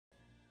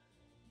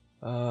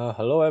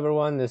Hello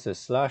everyone, this is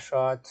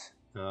Slashshot.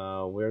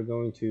 We're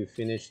going to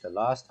finish the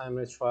last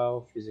timeless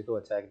trial, physical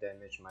attack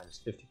damage minus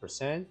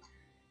 50%.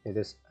 It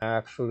is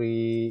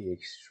actually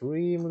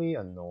extremely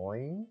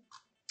annoying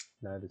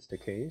that it's the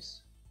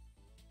case.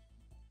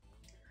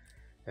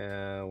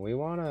 We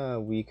wanna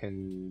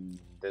weaken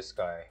this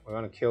guy. We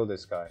wanna kill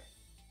this guy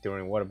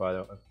during what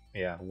about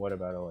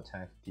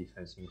attack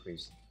defense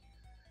increase.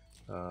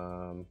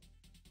 For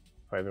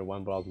every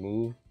 1 block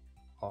move.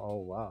 Oh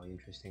wow,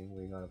 interesting.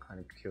 We're gonna kind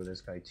of kill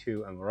this guy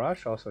too. And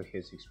Mirage also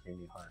hits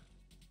extremely hard.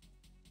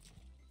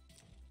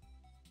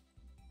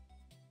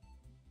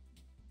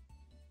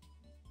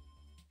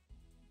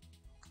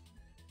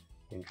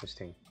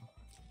 Interesting.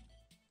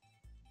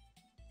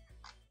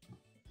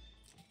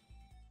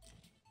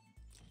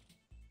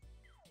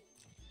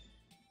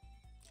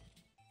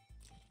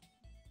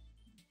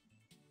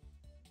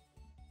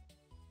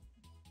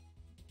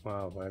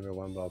 Wow, for every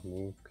 1 block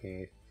move,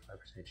 gain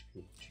 5%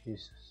 HP.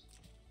 Jesus.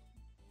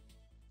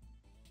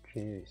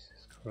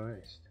 Jesus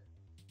Christ.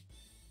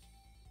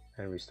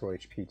 And restore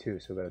HP too,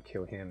 so we gotta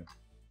kill him.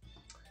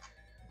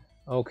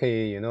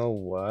 Okay, you know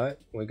what?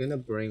 We're gonna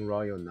bring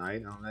Royal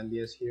Knight on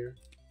Landius here.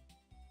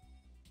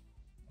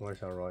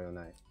 Where's our Royal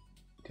Knight?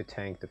 To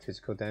tank the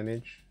physical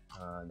damage.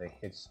 They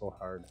hit so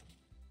hard.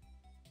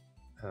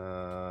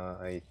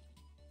 I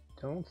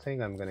don't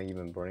think I'm gonna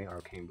even bring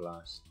Arcane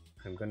Blast.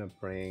 I'm gonna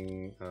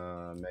bring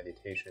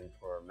Meditation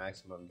for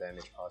maximum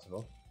damage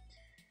possible.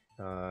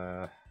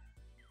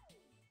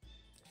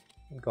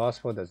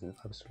 Gospel does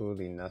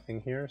absolutely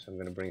nothing here, so I'm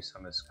gonna bring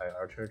Summon Sky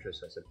Archer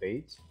just as a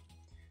bait.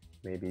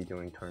 Maybe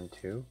during turn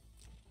 2.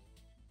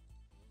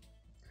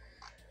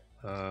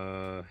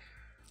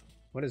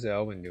 What is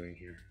Elvin doing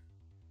here?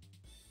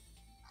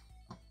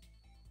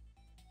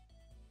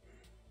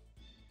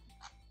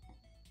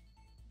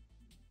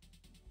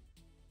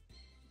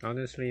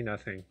 Honestly,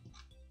 nothing.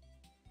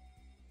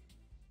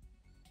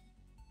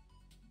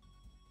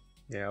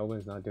 Yeah,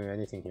 Elvin's not doing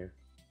anything here.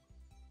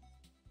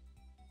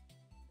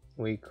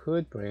 We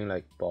could bring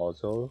like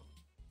Bozel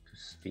to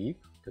sleep,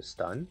 to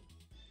stun.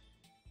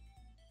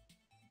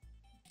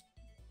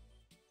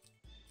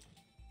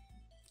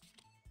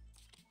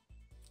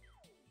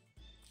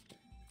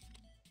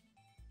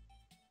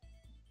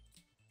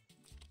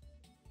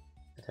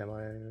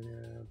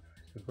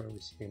 Before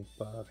receiving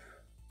buff.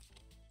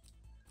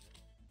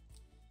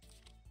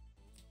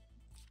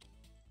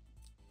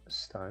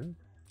 Stun.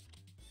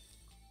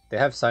 They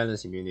have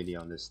silence immunity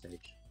on this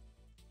stage.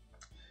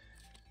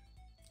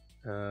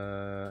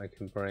 I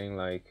can bring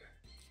like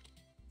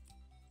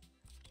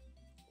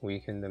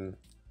weaken them,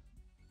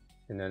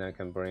 and then I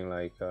can bring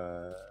like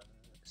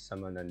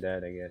summon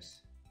undead, I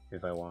guess,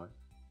 if I want.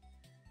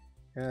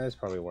 Yeah, this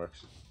probably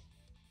works.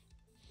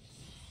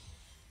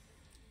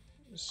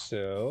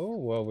 So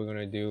what we're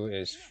gonna do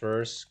is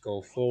first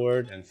go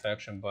forward and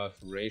faction buff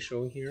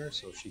Rachel here,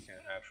 so she can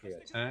actually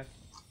attack.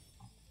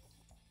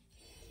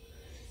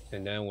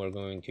 And then we're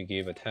going to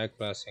give attack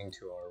blessing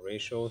to our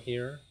Rachel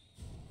here.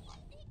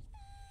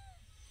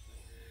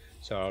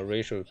 So our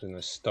Rachel is going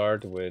to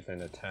start with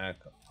an attack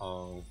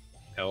on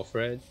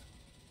Alfred.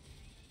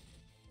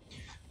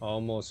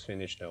 Almost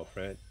finished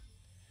Alfred.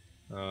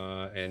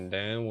 And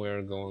then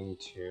we're going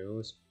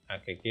to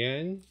attack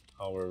again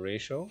our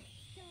Rachel,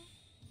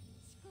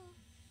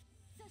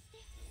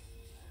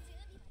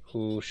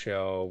 who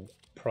shall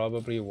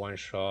probably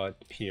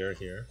one-shot Pierre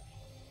here.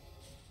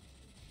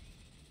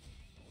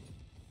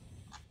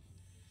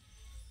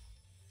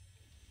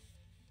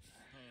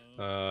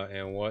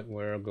 And what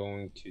we're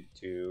going to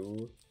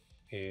do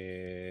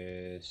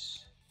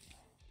is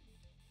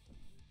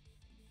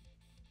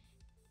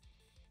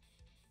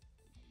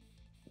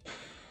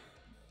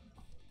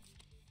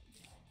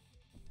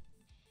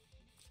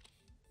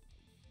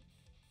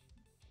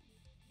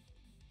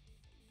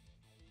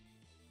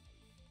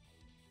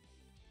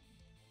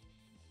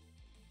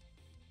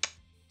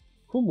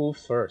who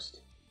moves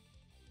first?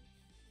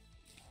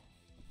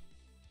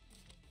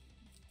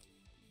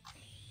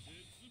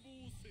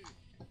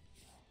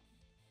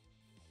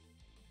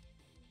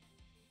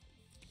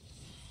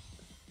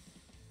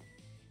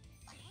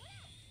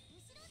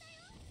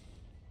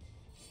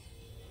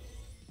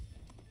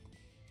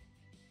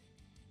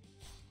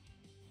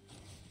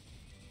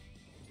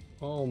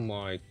 Oh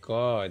my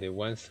god, it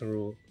went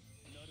through.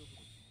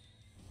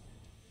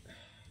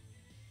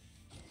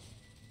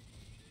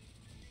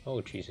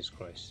 Oh Jesus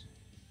Christ.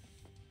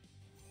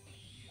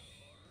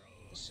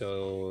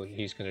 So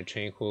he's gonna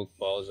chain hook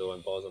Bozel,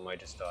 and Bozel might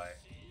just die.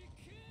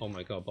 Oh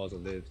my god,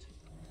 Bozel lived.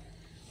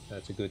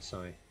 That's a good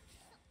sign.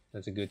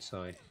 That's a good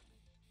sign.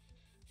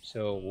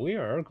 So we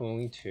are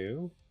going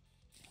to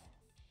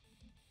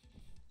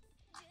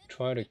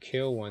try to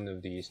kill one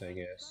of these, I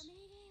guess.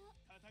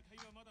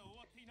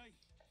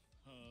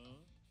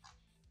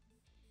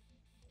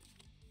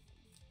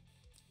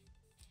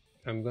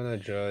 I'm gonna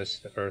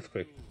just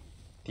Earthquake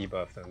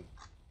debuff them.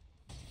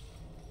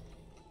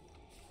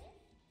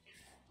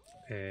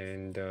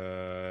 And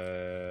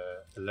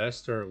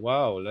Lester,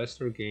 wow,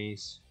 Lester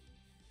gains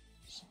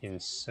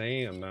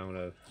insane amount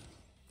of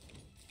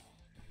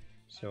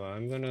So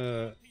I'm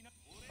gonna.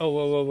 Oh,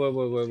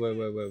 wait,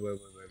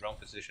 wrong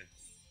position.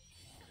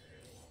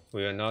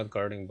 We are not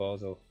guarding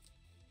Bozel.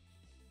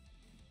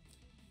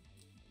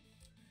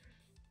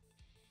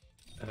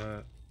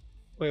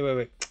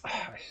 Wait.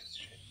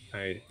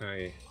 I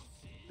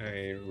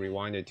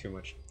rewinded too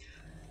much.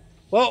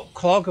 Well,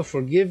 clock of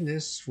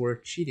forgiveness for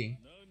cheating.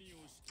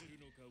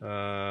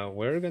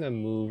 We're gonna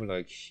move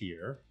like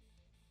here.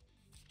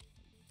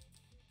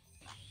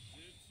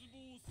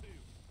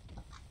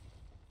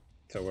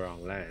 So we're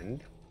on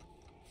land.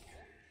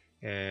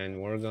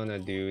 And we're gonna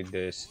do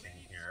this in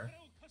here.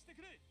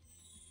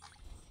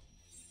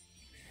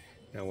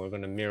 And we're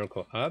gonna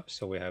miracle up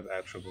so we have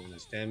extra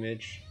bonus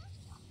damage.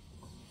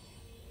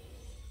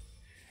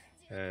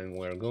 And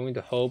we're going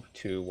to hope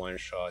to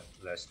one-shot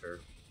Lester.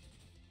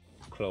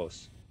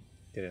 Close.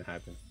 Didn't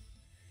happen.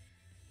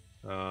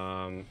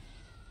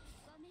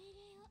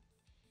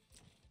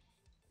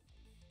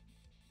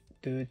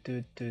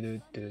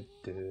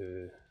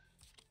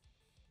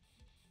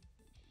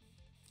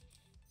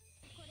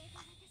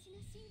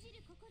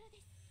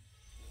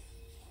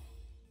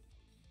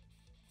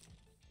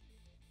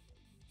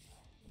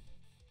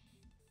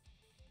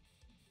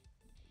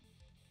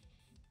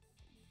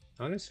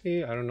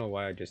 Honestly, I don't know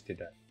why I just did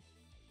that.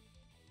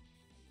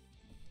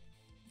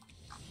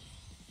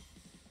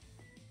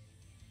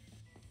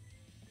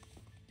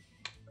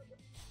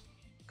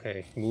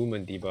 Okay,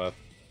 movement debuff.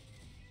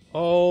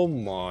 Oh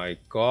my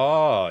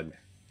god!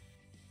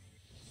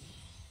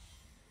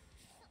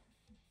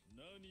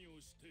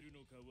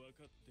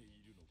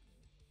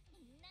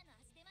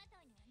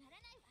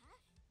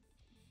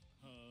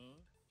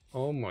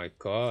 Oh my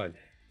god.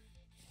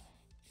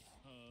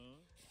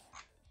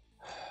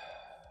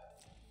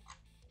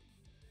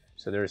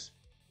 So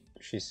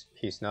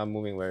he's not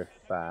moving very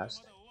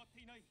fast.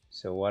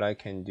 So what I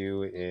can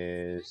do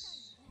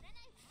is,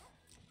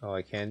 oh,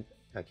 I can't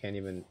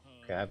even,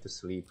 okay, I have to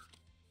sleep.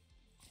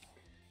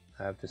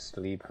 I have to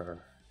sleep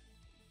her.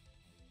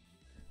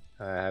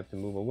 I have to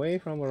move away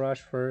from a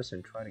rush first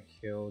and try to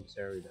kill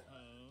Zerida.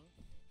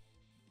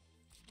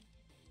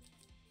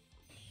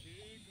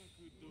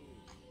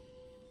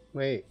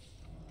 Wait,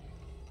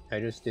 I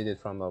just did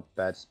it from a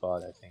bad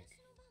spot, I think.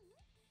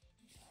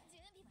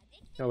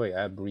 Oh wait,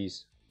 I have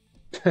breeze.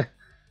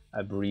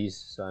 I breeze,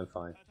 so I'm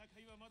fine.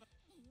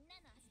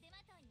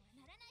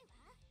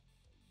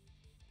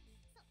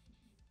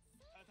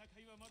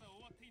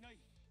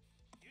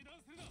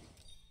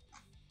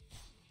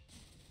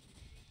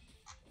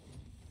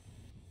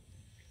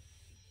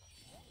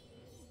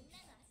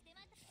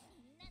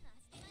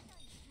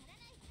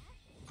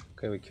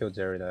 Okay, we killed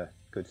Zerida.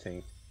 Good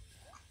thing.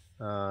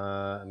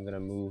 I'm gonna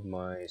move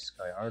my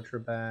Sky Archer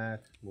back,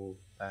 move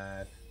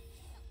back,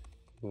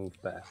 move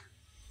back.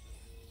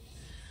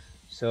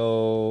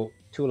 So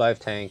 2 life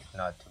tank,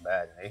 not too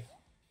bad, eh?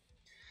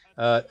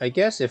 I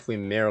guess if we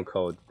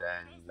miracled,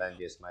 then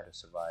Landius might have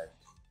survived.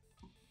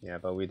 Yeah,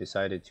 but we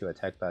decided to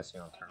attack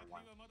Bastion on turn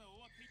 1.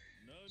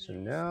 So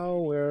now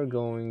we're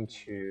going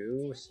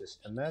to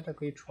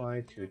systematically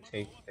try to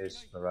take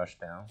this rush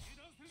down.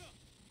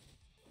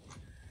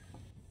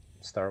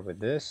 Start with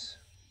this.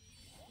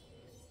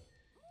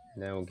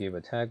 And then we'll give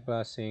attack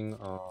blessing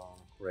on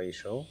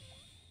Rachel.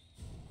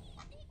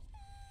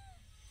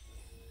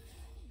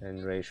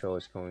 And Rachel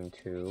is going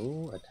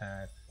to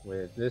attack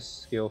with this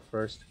skill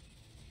first.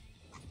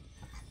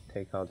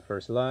 Take out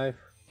first life.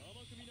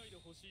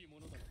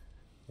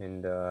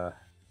 And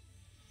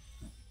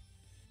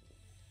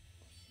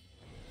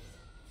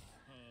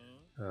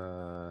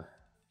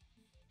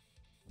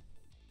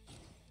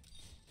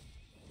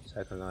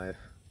second life.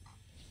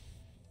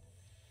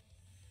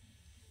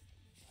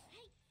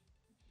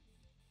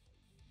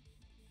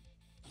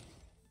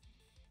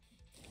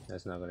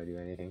 That's not gonna do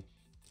anything.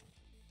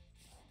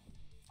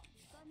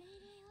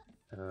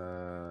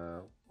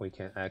 We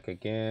can act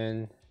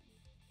again.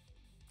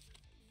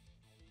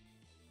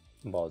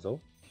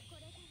 Bozel,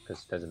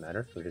 because it doesn't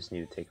matter. We just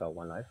need to take out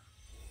 1 life.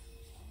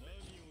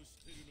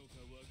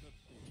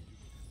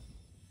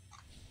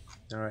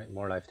 Alright,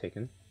 more life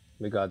taken.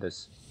 We got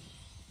this.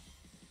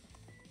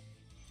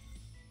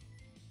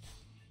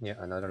 Yeah,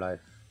 another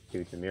life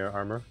due to mirror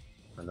armor.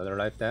 Another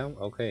life down.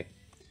 Okay.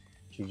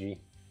 GG.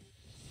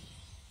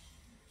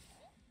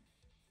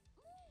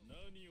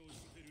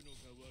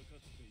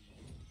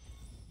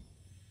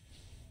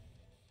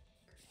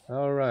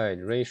 Alright,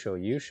 Rachel,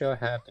 you shall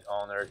have the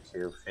honor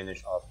to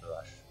finish off the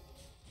rush.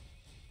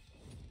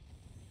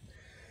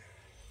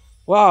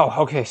 Wow,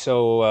 okay,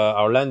 so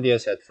our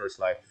Landius had first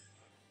life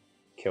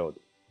killed.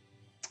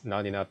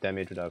 Not enough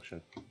damage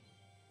reduction.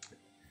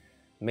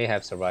 May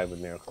have survived with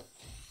miracle.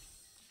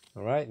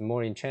 Alright,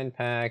 more enchant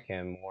pack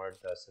and more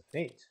Dust of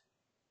Fate.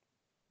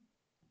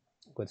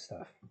 Good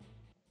stuff.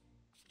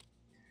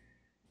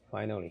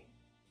 Finally,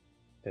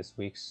 this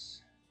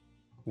week's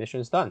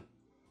mission's done.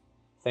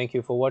 Thank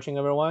you for watching,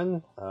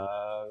 everyone.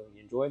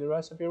 Enjoy the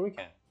rest of your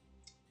weekend.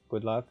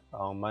 Good luck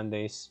on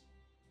Monday's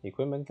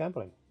equipment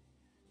gambling.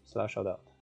 /out.